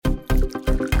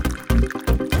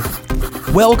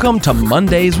Welcome to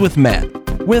Mondays with Matt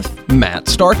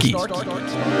Starkey.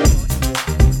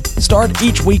 Start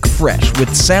each week fresh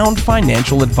with sound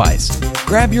financial advice.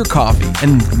 Grab your coffee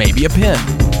and maybe a pen.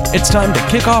 It's time to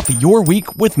kick off your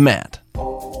week with Matt.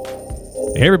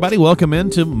 Hey everybody, welcome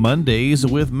into Mondays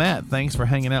with Matt. Thanks for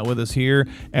hanging out with us here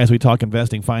as we talk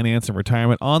investing, finance, and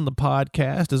retirement on the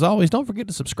podcast. As always, don't forget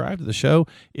to subscribe to the show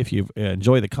if you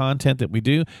enjoy the content that we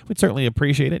do. We'd certainly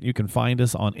appreciate it. You can find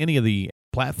us on any of the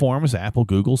platforms, Apple,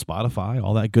 Google, Spotify,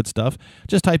 all that good stuff.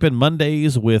 Just type in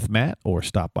Mondays with Matt or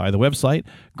stop by the website,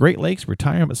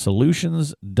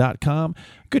 GreatLakesRetirementSolutions.com.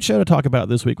 Good show to talk about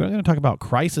this week. We're going to talk about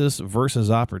crisis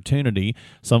versus opportunity.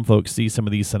 Some folks see some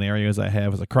of these scenarios I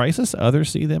have as a crisis. Others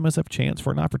see them as a chance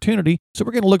for an opportunity. So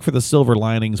we're going to look for the silver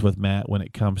linings with Matt when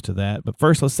it comes to that. But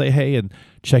first, let's say hey and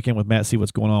check in with Matt, see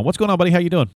what's going on. What's going on, buddy? How you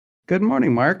doing? Good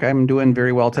morning, Mark. I'm doing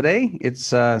very well today.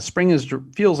 It's spring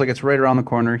feels like it's right around the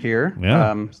corner here.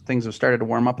 Yeah. Things have started to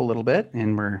warm up a little bit,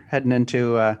 and we're heading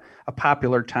into a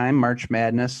popular time, March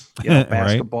Madness,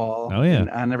 basketball, right. Oh, yeah. and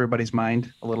on everybody's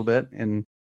mind a little bit. And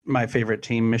my favorite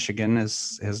team, Michigan,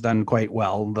 has done quite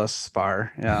well thus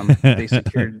far. They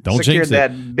secured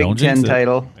that Big Ten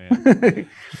title.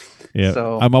 Yeah,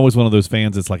 so, I'm always one of those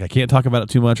fans. It's like I can't talk about it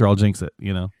too much, or I'll jinx it.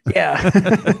 You know.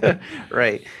 Yeah,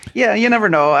 right. Yeah, you never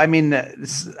know. I mean,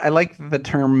 I like the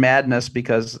term madness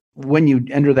because when you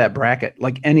enter that bracket,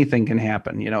 like anything can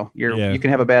happen. You know, you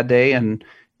can have a bad day and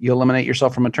you eliminate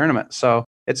yourself from a tournament. So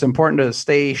it's important to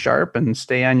stay sharp and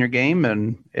stay on your game,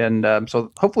 and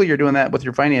so hopefully you're doing that with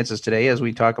your finances today as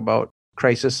we talk about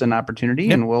crisis and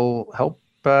opportunity, and we'll help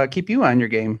keep you on your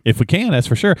game. If we can, that's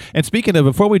for sure. And speaking of,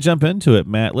 before we jump into it,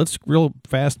 Matt, let's real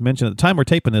fast mention at the time we're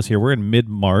taping this here, we're in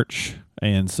mid-March.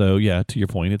 And so, yeah, to your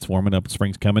point, it's warming up,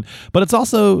 spring's coming. But it's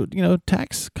also,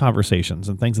 tax conversations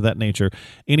and things of that nature.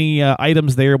 Any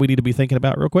items there we need to be thinking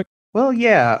about real quick? Well,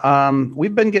 yeah.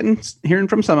 We've been hearing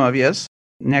from some of you.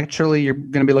 Naturally, you're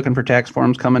going to be looking for tax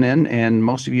forms coming in, and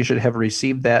most of you should have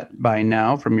received that by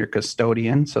now from your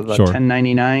custodian. So the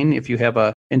 1099, if you have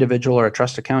a individual or a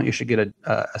trust account, you should get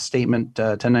a statement,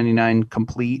 1099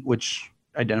 complete, which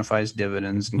identifies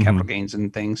dividends and capital gains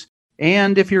and things.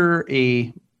 And if you're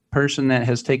a person that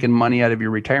has taken money out of your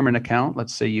retirement account,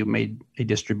 let's say you made a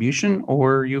distribution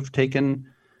or you've taken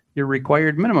your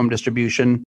required minimum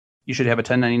distribution, you should have a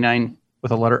 1099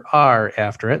 with a letter R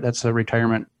after it. That's a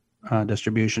retirement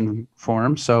distribution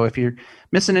form. So if you're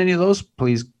missing any of those,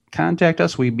 please contact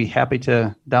us. We'd be happy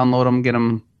to download them, get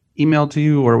them emailed to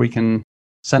you, or we can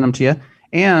send them to you.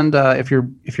 And if you're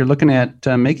looking at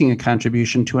making a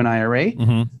contribution to an IRA,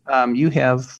 you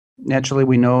have, naturally,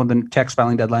 we know the tax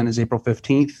filing deadline is April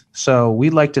 15th. So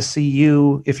we'd like to see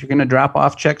you, if you're going to drop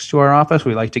off checks to our office,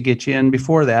 we'd like to get you in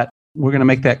before that. We're going to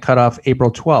make that cutoff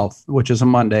April 12th, which is a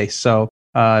Monday. So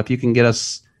if you can get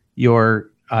us your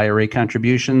IRA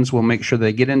contributions, we'll make sure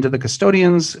they get into the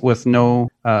custodians with no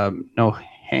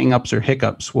hang-ups or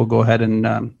hiccups. We'll go ahead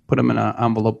and put them in an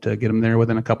envelope to get them there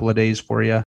within a couple of days for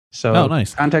you. So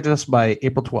nice. Contact us by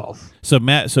April 12th. So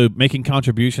Matt, making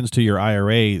contributions to your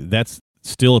IRA, that's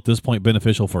still at this point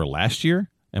beneficial for last year?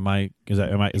 Is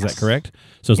that correct?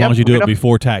 So as long as you do it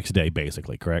before tax day,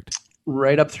 basically, correct?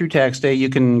 Right up through tax day, you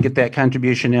can get that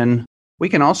contribution in. We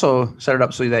can also set it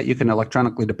up so that you can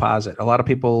electronically deposit. A lot of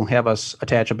people have us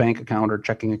attach a bank account or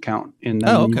checking account, and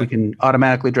then we can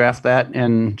automatically draft that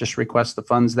and just request the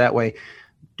funds that way.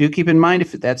 Do keep in mind,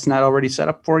 if that's not already set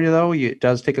up for you, though, it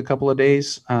does take a couple of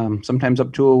days, sometimes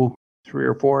up to 3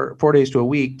 or 4 days to a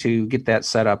week to get that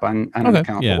set up on an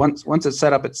account. Yeah. But once it's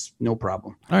set up, it's no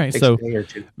problem. All right, so a day or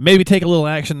two. Maybe take a little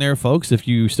action there, folks, if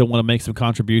you still want to make some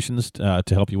contributions to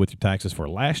help you with your taxes for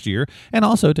last year, and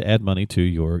also to add money to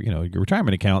your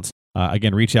retirement accounts.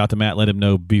 Again, reach out to Matt, let him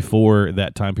know before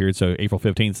that time period. So April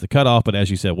 15th is the cutoff, but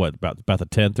as you said, about the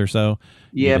 10th or so?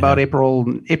 Yeah, about April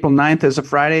 9th is a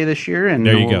Friday this year, and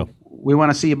there you go. We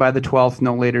want to see you by the 12th,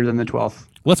 no later than the 12th.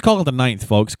 Let's call it the 9th,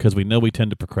 folks, because we know we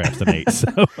tend to procrastinate. So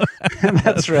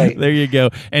that's right. There you go.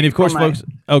 And of course, folks.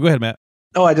 Oh, go ahead, Matt.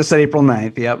 Oh, I just said April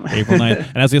 9th. Yep. April 9th.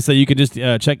 And I was going to say, you can just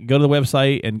go to the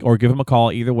website or give them a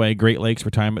call. Either way,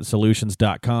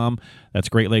 GreatLakesRetirementSolutions.com. That's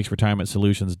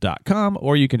GreatLakesRetirementSolutions.com.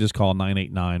 Or you can just call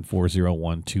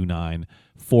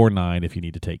 989-401-2949 if you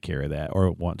need to take care of that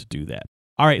or want to do that.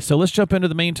 All right, so let's jump into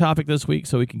the main topic this week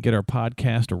so we can get our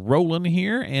podcast rolling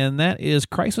here, and that is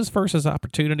crisis versus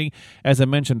opportunity, as I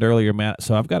mentioned earlier, Matt.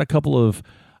 So I've got a couple of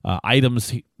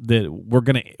items that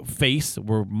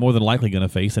we're more than likely going to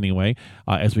face anyway,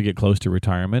 as we get close to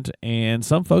retirement. And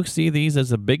some folks see these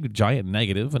as a big, giant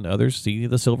negative, and others see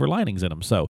the silver linings in them.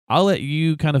 So I'll let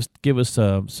you kind of give us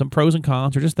some pros and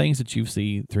cons, or just things that you've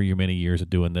seen through your many years of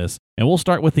doing this. And we'll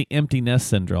start with the empty nest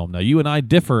syndrome. Now, you and I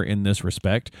differ in this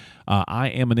respect. I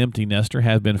am an empty nester,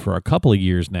 have been for a couple of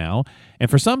years now. And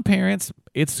for some parents,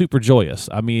 it's super joyous.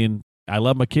 I mean, I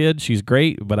love my kid. She's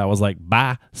great, but I was like,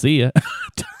 bye, see ya.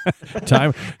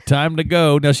 time to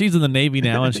go. Now, she's in the Navy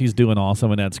now, and she's doing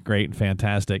awesome, and that's great and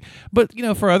fantastic. But,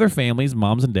 for other families,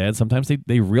 moms and dads, sometimes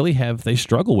they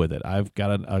struggle with it. I've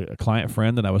got a client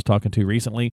friend that I was talking to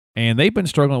recently, and they've been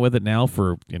struggling with it now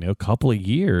for, a couple of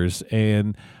years.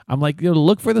 And I'm like,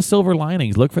 look for the silver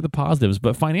linings, look for the positives.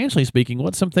 But financially speaking,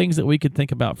 what's some things that we could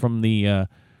think about from the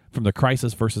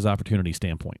crisis versus opportunity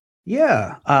standpoint?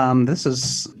 Yeah, this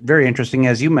is very interesting.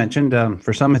 As you mentioned,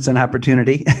 for some, it's an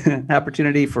opportunity,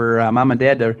 for mom and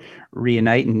dad to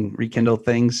reunite and rekindle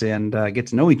things and get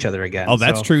to know each other again. Oh,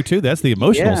 that's true too. That's the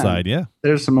emotional side. Yeah.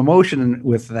 There's some emotion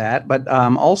with that, but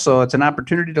also it's an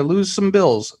opportunity to lose some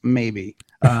bills, maybe.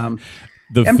 The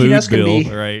food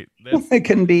bill, right? It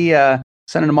can be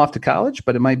sending them off to college,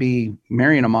 but it might be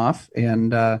marrying them off.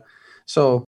 And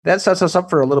so that sets us up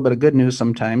for a little bit of good news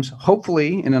sometimes.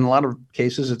 Hopefully, and in a lot of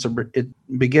cases, it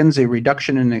begins a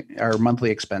reduction in our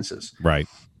monthly expenses. Right.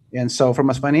 And so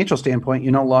from a financial standpoint, you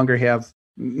no longer have,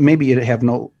 maybe you have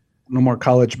no more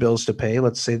college bills to pay.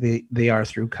 Let's say they are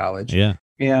through college. Yeah.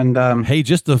 And hey,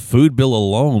 just the food bill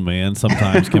alone, man,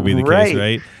 sometimes can be the right. case,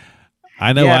 right?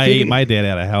 I know I ate my dad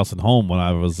out of house and home when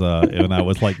I was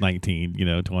like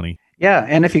 19, 20. Yeah,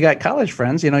 and if you got college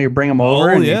friends, you bring them over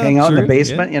and you hang out in the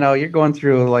basement. Yeah. You're going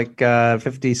through like $50,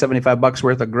 $75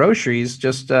 worth of groceries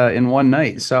just in one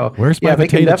night. So they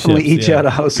can definitely eat you out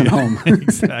of house and home.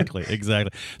 Exactly.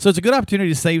 So it's a good opportunity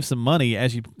to save some money,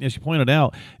 as you pointed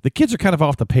out. The kids are kind of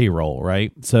off the payroll,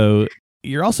 right? So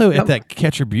you're also at that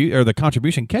the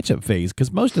contribution catch-up phase,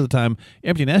 because most of the time,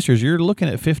 empty nesters, you're looking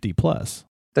at 50 plus.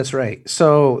 That's right.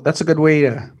 So that's a good way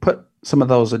to put some of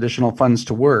those additional funds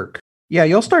to work. Yeah,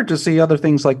 you'll start to see other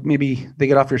things like maybe they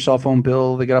get off your cell phone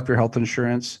bill, they get off your health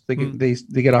insurance, they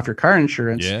get off your car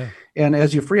insurance. Yeah. And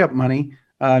as you free up money,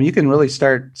 you can really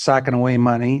start socking away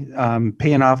money,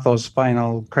 paying off those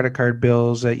final credit card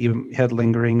bills that you had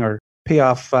lingering, or pay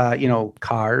off,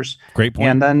 cars. Great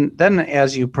point. And then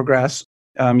as you progress,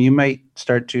 you might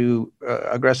start to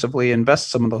aggressively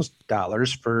invest some of those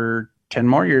dollars for 10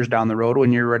 more years down the road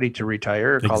when you're ready to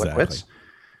retire or call it quits.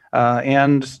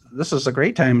 And this is a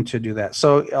great time to do that.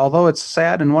 So although it's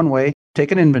sad in one way,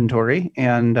 take an inventory,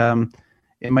 and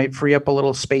it might free up a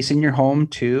little space in your home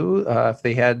too. If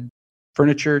they had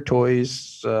furniture,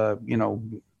 toys,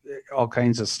 all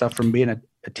kinds of stuff from being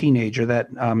a teenager that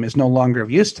is no longer of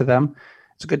use to them,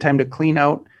 it's a good time to clean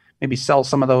out, maybe sell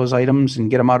some of those items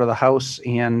and get them out of the house,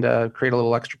 and create a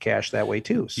little extra cash that way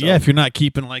too. So, yeah, if you're not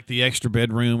keeping like the extra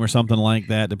bedroom or something like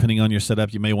that, depending on your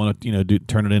setup, you may want to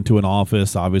turn it into an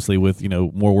office. Obviously, with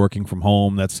more working from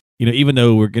home, that's even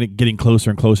though we're getting closer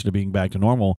and closer to being back to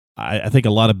normal, I think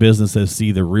a lot of businesses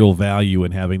see the real value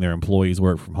in having their employees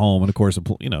work from home. And of course,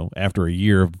 after a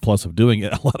year plus of doing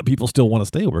it, a lot of people still want to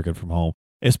stay working from home.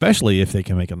 Especially if they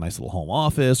can make a nice little home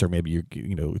office, or maybe you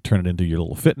turn it into your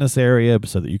little fitness area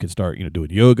so that you can start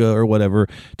doing yoga or whatever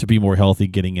to be more healthy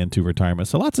getting into retirement.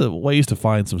 So lots of ways to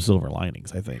find some silver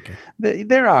linings, I think.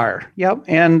 There are, yep.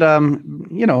 And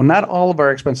not all of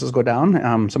our expenses go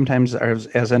down. Sometimes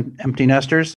as empty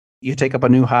nesters, you take up a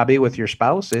new hobby with your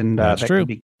spouse, and that could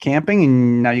be camping,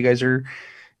 and now you guys are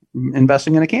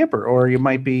investing in a camper, or you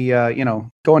might be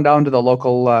going down to the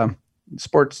local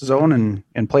sports zone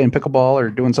and playing pickleball or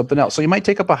doing something else. So you might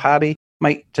take up a hobby,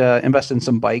 might invest in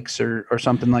some bikes or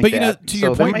something like that. But to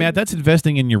your point, Matt, that's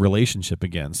investing in your relationship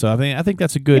again. So I think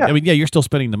that's a good, you're still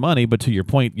spending the money, but to your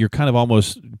point, you're kind of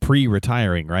almost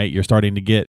pre-retiring, right? You're starting to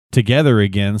get together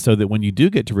again, so that when you do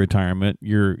get to retirement,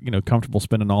 you're comfortable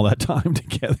spending all that time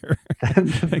together.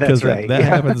 Because that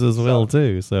happens as well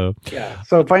too. So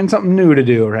so find something new to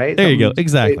do, right? There you go.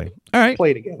 Exactly. All right.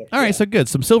 Play together. All right. So good.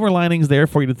 Some silver linings there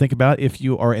for you to think about if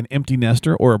you are an empty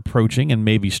nester or approaching and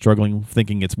maybe struggling,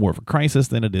 thinking it's more of a crisis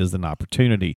than it is an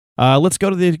opportunity. Let's go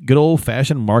to the good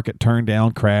old-fashioned market turn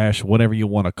down, crash, whatever you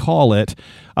want to call it.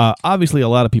 Obviously, a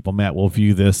lot of people, Matt, will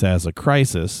view this as a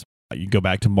crisis. You go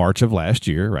back to March of last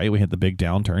year, right? We had the big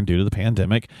downturn due to the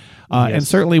pandemic. And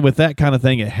certainly with that kind of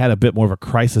thing, it had a bit more of a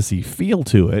crisis-y feel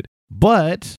to it.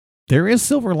 But there is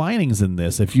silver linings in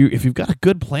this. If you've got a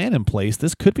good plan in place,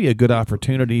 this could be a good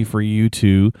opportunity for you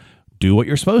to do what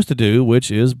you're supposed to do,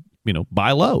 which is,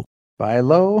 buy low. Buy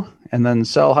low and then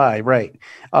sell high, right?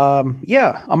 A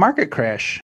market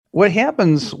crash what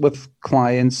happens with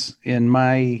clients in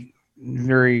my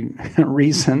very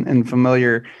recent and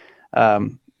familiar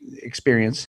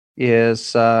experience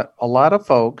is a lot of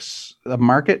folks, the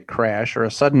market crash or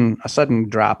a sudden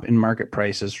drop in market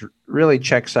prices really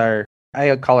checks I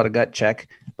call it a gut check,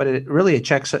 but it really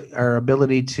checks our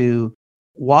ability to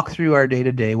walk through our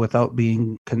day-to-day without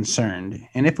being concerned.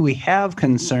 And if we have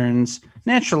concerns,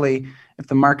 naturally, if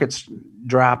the market's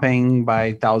dropping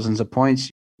by thousands of points,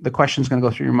 the question is going to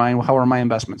go through your mind, well, how are my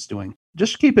investments doing?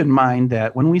 Just keep in mind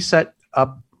that when we set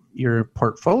up your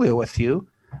portfolio with you,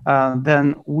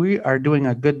 then we are doing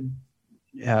a good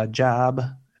job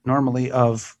normally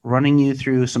of running you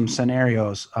through some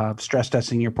scenarios of stress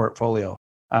testing your portfolio.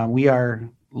 We are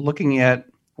looking at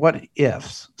what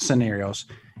ifs scenarios.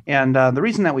 And the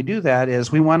reason that we do that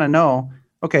is we want to know,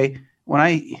 okay, when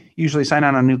I usually sign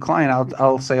on a new client,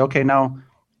 I'll say, okay, now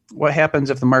what happens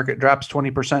if the market drops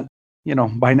 20%,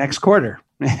 by next quarter?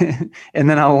 And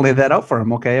then I'll lay that out for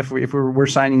them. Okay, if we're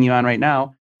signing you on right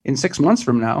now, in 6 months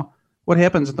from now, what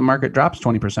happens if the market drops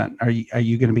 20%? Are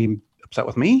you going to be upset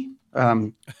with me?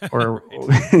 Or,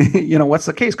 what's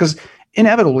the case? Because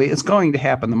inevitably it's going to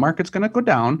happen. The market's going to go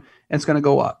down and it's going to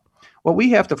go up. What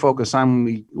we have to focus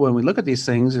on when we look at these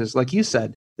things is, like you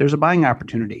said, there's a buying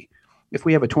opportunity. If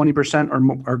we have a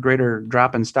 20% or greater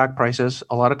drop in stock prices,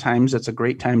 a lot of times it's a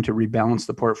great time to rebalance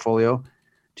the portfolio,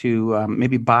 to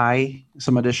maybe buy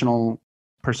some additional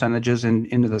percentages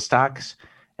into the stocks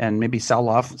and maybe sell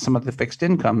off some of the fixed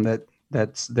income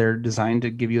they're designed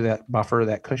to give you that buffer,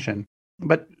 that cushion.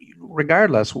 But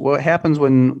regardless, what happens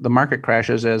when the market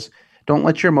crashes is, don't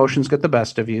let your emotions get the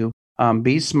best of you.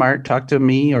 Be smart, talk to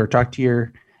me or talk to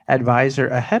your advisor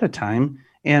ahead of time.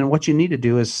 And what you need to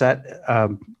do is set a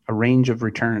range of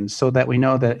returns so that we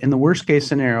know that in the worst case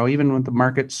scenario, even with the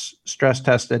market's stress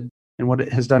tested and what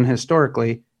it has done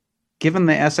historically, given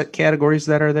the asset categories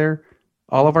that are there,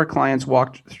 all of our clients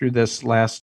walked through this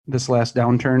last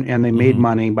downturn and they made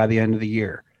money by the end of the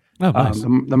year. Oh, nice.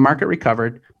 The market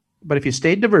recovered, but if you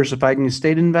stayed diversified and you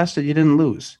stayed invested, you didn't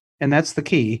lose. And that's the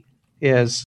key,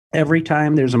 is every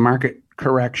time there's a market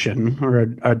correction or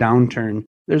a downturn,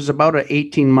 there's about an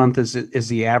 18-month is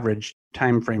the average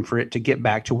time frame for it to get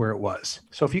back to where it was.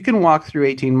 So if you can walk through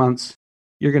 18 months,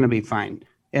 you're going to be fine.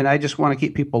 And I just want to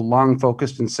keep people long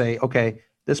focused and say, okay,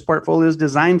 this portfolio is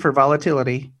designed for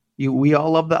volatility. We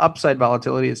all love the upside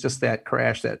volatility. It's just that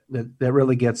crash that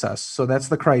really gets us. So that's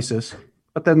the crisis.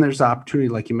 But then there's the opportunity,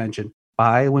 like you mentioned.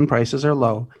 Buy when prices are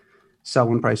low, sell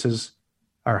when prices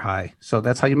are high. So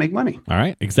that's how you make money. All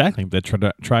right, exactly.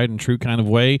 The tried and true kind of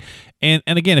way. And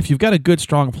again, if you've got a good,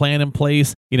 strong plan in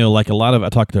place, like I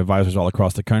talk to advisors all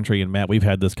across the country, and Matt, we've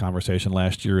had this conversation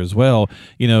last year as well.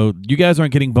 You guys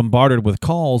aren't getting bombarded with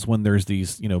calls when there's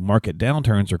these, market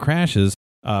downturns or crashes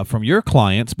from your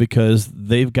clients because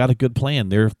they've got a good plan.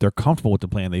 They're comfortable with the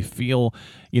plan. They feel,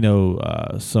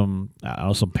 some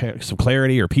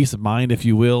clarity or peace of mind, if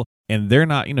you will. And they're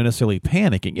not, necessarily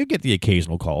panicking. You get the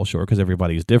occasional call, sure, because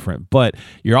everybody's different. But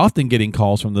you're often getting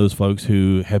calls from those folks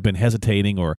who have been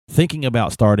hesitating or thinking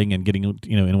about starting and getting,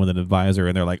 in with an advisor.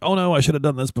 And they're like, oh, no, I should have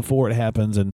done this before it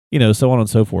happens. And, so on and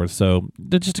so forth. So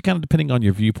just kind of depending on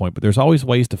your viewpoint. But there's always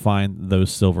ways to find those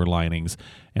silver linings.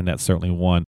 And that's certainly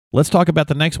one. Let's talk about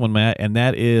the next one, Matt, and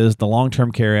that is the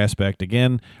long-term care aspect.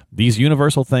 Again, these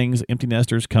universal things, empty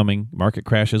nesters coming, market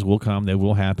crashes will come, they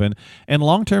will happen. And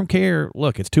long-term care,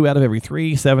 look, it's 2 out of every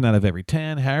 3, 7 out of every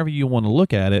 10, however you want to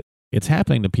look at it, it's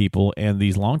happening to people. And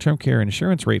these long-term care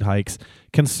insurance rate hikes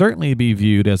can certainly be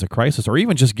viewed as a crisis, or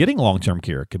even just getting long-term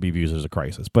care could be viewed as a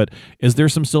crisis. But is there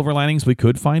some silver linings we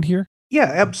could find here?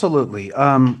 Yeah, absolutely.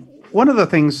 One of the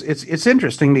things, it's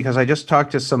interesting because I just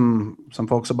talked to some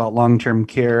folks about long-term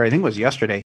care, I think it was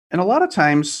yesterday. And a lot of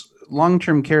times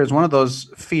long-term care is one of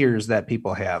those fears that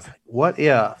people have. What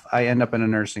if I end up in a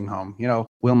nursing home?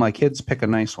 Will my kids pick a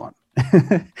nice one?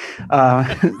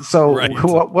 So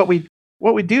right.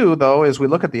 What we do though, is we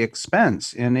look at the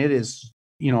expense, and it is,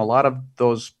 a lot of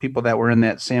those people that were in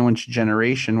that sandwich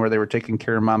generation where they were taking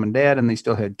care of mom and dad and they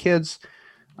still had kids.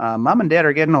 Mom and dad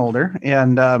are getting older,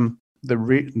 and,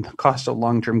 the cost of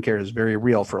long-term care is very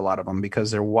real for a lot of them because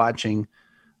they're watching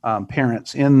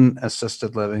parents in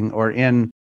assisted living or in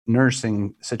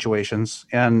nursing situations,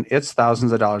 and it's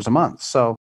thousands of dollars a month.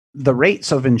 So the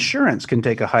rates of insurance can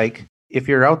take a hike. If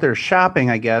you're out there shopping,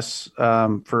 I guess,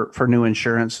 for new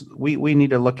insurance, we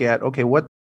need to look at, okay, what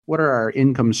are our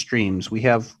income streams? We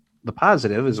have the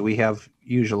positive is we have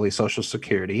usually Social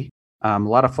Security. A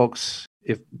lot of folks,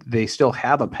 if they still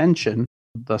have a pension,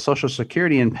 the Social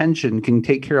Security and pension can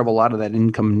take care of a lot of that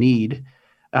income need.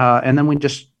 And then we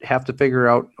just have to figure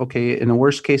out, okay, in a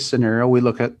worst case scenario, we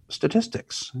look at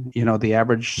statistics. The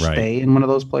average stay in one of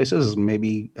those places is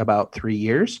maybe about 3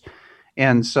 years.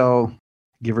 And so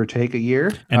give or take a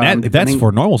year. And that's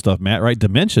for normal stuff, Matt, right?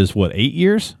 Dementia is 8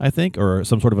 years, I think, or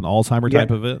some sort of an Alzheimer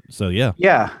type of it. So yeah.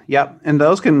 Yeah. And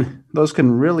those can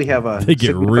really have they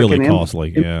get really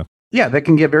costly. Yeah, they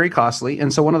can get very costly.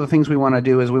 And so one of the things we want to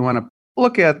do is we want to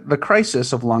look at the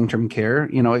crisis of long-term care.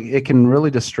 It can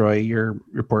really destroy your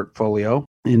portfolio.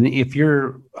 And if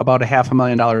you're about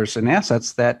 $500,000 in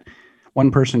assets, that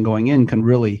one person going in can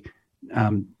really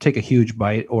take a huge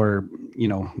bite or,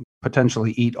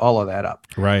 potentially eat all of that up.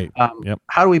 Right.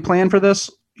 How do we plan for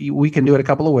this? We can do it a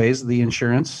couple of ways. The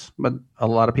insurance, but a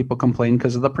lot of people complain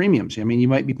because of the premiums. I mean, you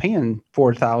might be paying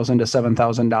 $4,000 to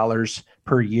 $7,000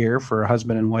 per year for a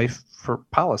husband and wife for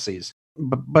policies.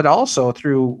 But also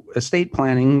through estate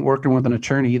planning, working with an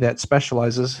attorney that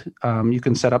specializes, you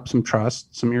can set up some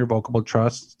trusts, some irrevocable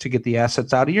trusts to get the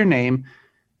assets out of your name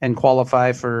and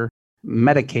qualify for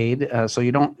Medicaid. So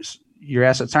your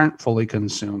assets aren't fully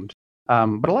consumed.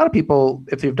 But a lot of people,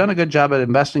 if you've done a good job at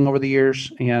investing over the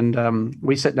years, and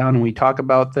we sit down and we talk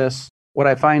about this, what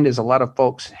I find is a lot of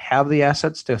folks have the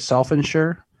assets to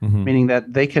self-insure, meaning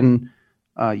that they can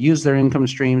use their income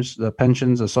streams, the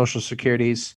pensions, the Social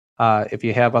Securities. If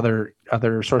you have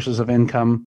other sources of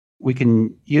income, we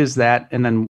can use that and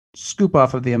then scoop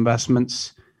off of the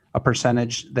investments a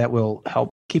percentage that will help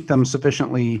keep them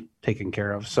sufficiently taken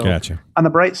care of. So Gotcha. On the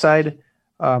bright side,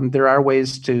 there are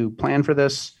ways to plan for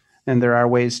this. And there are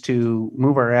ways to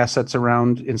move our assets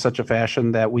around in such a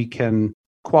fashion that we can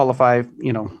qualify.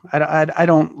 I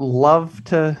don't love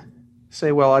to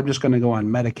say, well, I'm just going to go on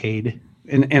Medicaid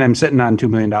and I'm sitting on $2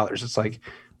 million. It's like,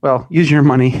 well, use your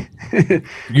money.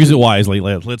 Use it wisely.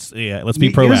 Let's be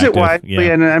proactive. Use it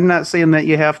wisely, and I'm not saying that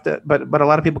you have to, but a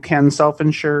lot of people can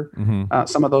self-insure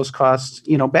some of those costs.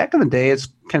 Back in the day, it's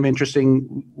kind of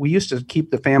interesting. We used to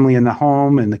keep the family in the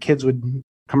home, and the kids would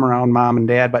come around mom and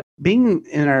dad. But being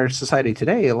in our society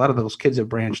today, a lot of those kids have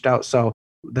branched out. So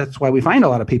that's why we find a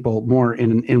lot of people more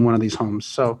in one of these homes.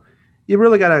 So you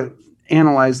really got to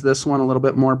analyze this one a little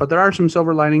bit more. But there are some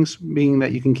silver linings, being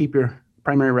that you can keep your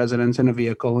primary residence in a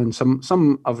vehicle and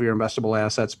some of your investable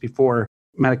assets before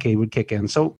Medicaid would kick in.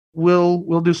 So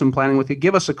we'll do some planning with you.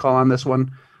 Give us a call on this one.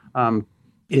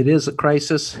 It is a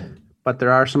crisis, but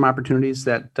there are some opportunities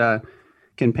that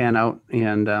can pan out,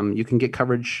 and you can get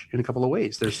coverage in a couple of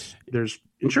ways. There's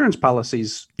insurance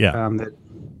policies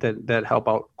that help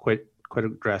out quite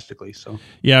drastically. So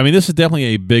yeah, I mean, this is definitely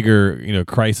a bigger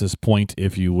crisis point,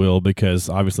 if you will, because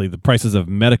obviously the prices of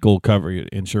medical coverage,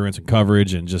 insurance and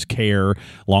coverage, and just care,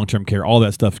 long-term care, all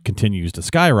that stuff continues to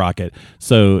skyrocket.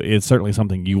 So it's certainly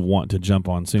something you want to jump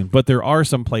on soon. But there are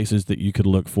some places that you could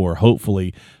look for,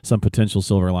 hopefully, some potential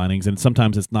silver linings. And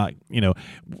sometimes it's not,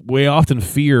 we often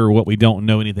fear what we don't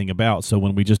know anything about. So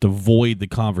when we just avoid the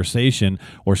conversation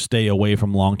or stay away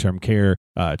from long-term care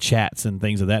chats and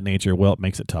things of that nature, well, it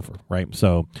makes it tougher, right?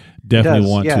 So definitely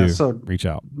want to reach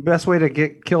out. The best way to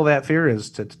kill that fear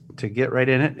is to get right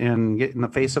in it and get in the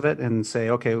face of it and say,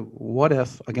 okay, what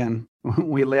if, again,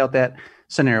 we lay out that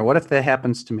scenario, what if that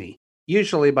happens to me?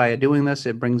 Usually by doing this,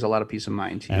 it brings a lot of peace of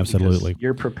mind to you. Absolutely.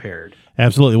 You're prepared.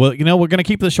 Absolutely. Well, we're going to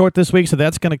keep this short this week, so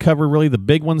that's going to cover really the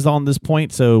big ones on this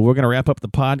point. So we're going to wrap up the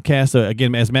podcast. So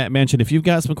again, as Matt mentioned, if you've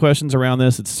got some questions around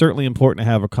this, it's certainly important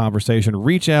to have a conversation.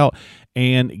 Reach out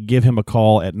and give him a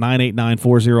call at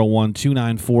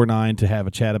 989-401-2949 to have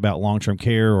a chat about long-term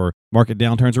care or market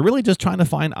downturns, or really just trying to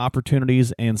find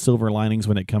opportunities and silver linings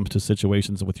when it comes to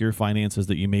situations with your finances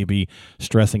that you may be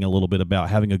stressing a little bit about.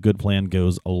 Having a good plan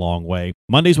goes a long way.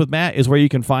 Mondays with Matt is where you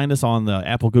can find us on the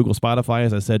Apple, Google, Spotify.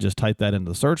 As I said, just type that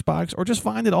into the search box, or just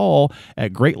find it all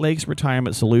at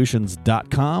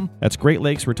GreatLakesRetirementSolutions.com. That's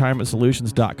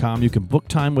GreatLakesRetirementSolutions.com. You can book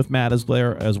time with Matt as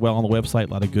well on the website.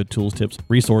 A lot of good tools, tips,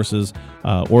 resources,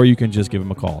 or you can just give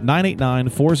him a call.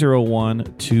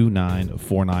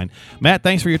 989-401-2949. Matt,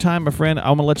 thanks for your time, my friend. I'm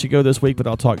going to let you go this week, but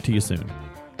I'll talk to you soon.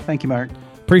 Thank you, Mark.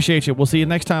 Appreciate you. We'll see you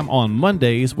next time on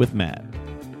Mondays with Matt.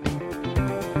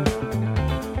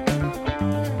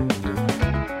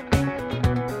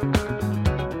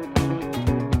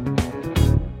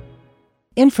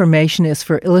 Information is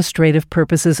for illustrative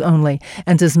purposes only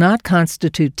and does not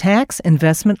constitute tax,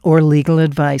 investment, or legal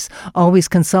advice. Always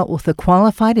consult with a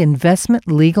qualified investment,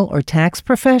 legal, or tax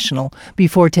professional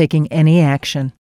before taking any action.